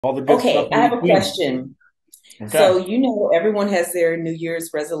all the good stuff Okay, I in have a between. question. Okay. So, everyone has their New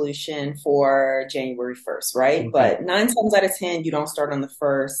Year's resolution for January 1st, right? Okay. But nine times out of 10, you don't start on the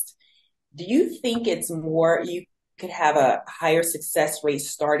first. Do you think it's more, you could have a higher success rate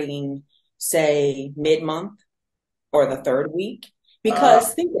starting, say, mid-month or the third week? Uh,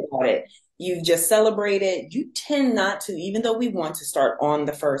 Because think about it. You've just celebrated. You tend not to, even though we want to start on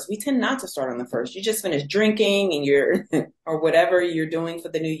the first, we tend not to start on the first. You just finish drinking and you're, or whatever you're doing for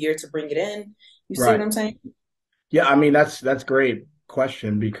the new year to bring it in. You see what right. I'm saying? Yeah, I mean that's great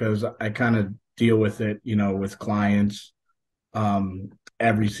question because I kind of deal with it, with clients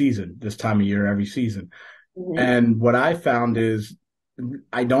every season, this time of year, every season. Hmm. And what I found is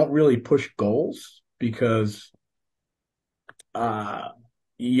I don't really push goals because uh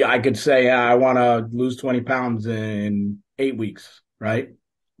yeah, I could say I want to lose 20 pounds in 8 weeks, right?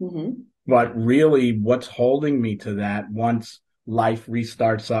 Hmm. But really, what's holding me to that once life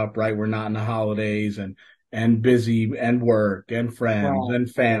restarts up, right? We're not in the holidays and busy and work and friends Right, and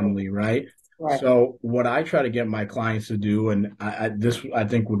right, family, right? right. So what I try to get my clients to do, and this I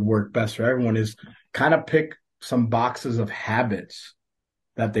think would work best for everyone, is kind of pick some boxes of habits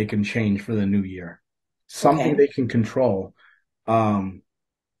that they can change for the new year, something Okay. they can control. Um,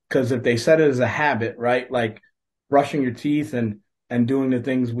 because if they set it as a habit, right, like brushing your teeth and doing the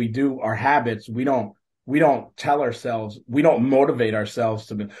things we do are habits, we don't tell ourselves, we don't motivate ourselves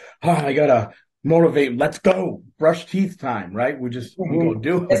to be, oh, I gotta motivate, let's go, brush teeth time, right? We go Mhm.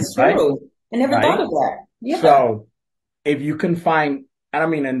 do it, That's right? true. I never thought Right. of that. Yeah. So if you can find, and I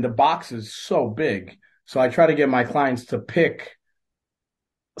mean, and the box is so big. So I try to get my clients to pick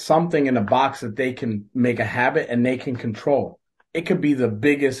something in a box that they can make a habit and they can control. It could be the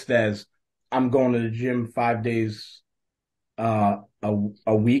biggest as I'm going to the gym 5 days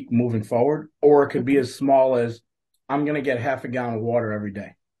a week moving forward, or it could be Mhm. as small as I'm going to get half a gallon of water every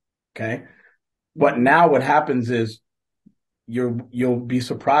day. Okay. But Mhm. now what happens is you'll be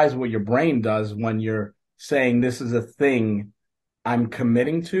surprised what your brain does when you're saying this is a thing I'm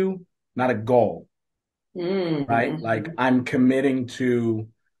committing to, not a goal, right? Like Mhm. I'm committing to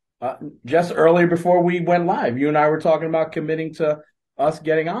uh, just earlier before we went live, you and I were talking about committing to us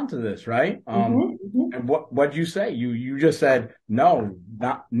getting onto this, right? Mhm. Mhm. And what'd you say? You just said no,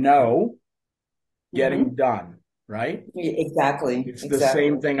 not no, getting Mhm. done, right? Exactly. It's the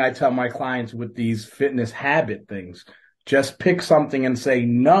same Exactly. thing I tell my clients with these fitness habit things. Just pick something and say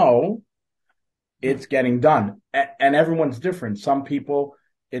no, it's getting done. And everyone's different. Some people,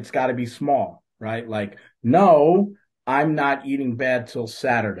 it's got to be small, right? Like, no, I'm not eating bad till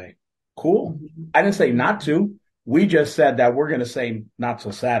Saturday. Cool. Mhm. I didn't say not Mhm. to. We just said that we're going to say not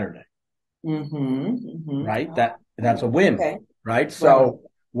till Saturday, Mhm. Mhm. right? That's a Oh, win, okay. right? Right. So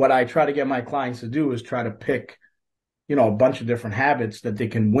what I try to get my clients to do is try to pick, a bunch of different habits that they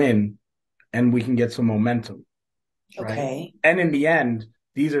can win and we can get some momentum, right? Okay. And in the end,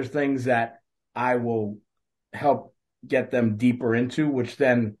 these are things that I will help get them deeper into, which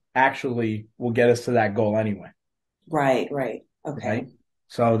then actually will get us to that goal anyway, Right. Right. right? Okay.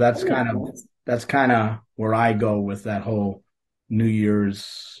 So That makes sense. that's kind of where I go with that whole New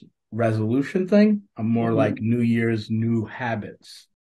Year's resolution thing. I'm more like Mhm. New Year's new habits.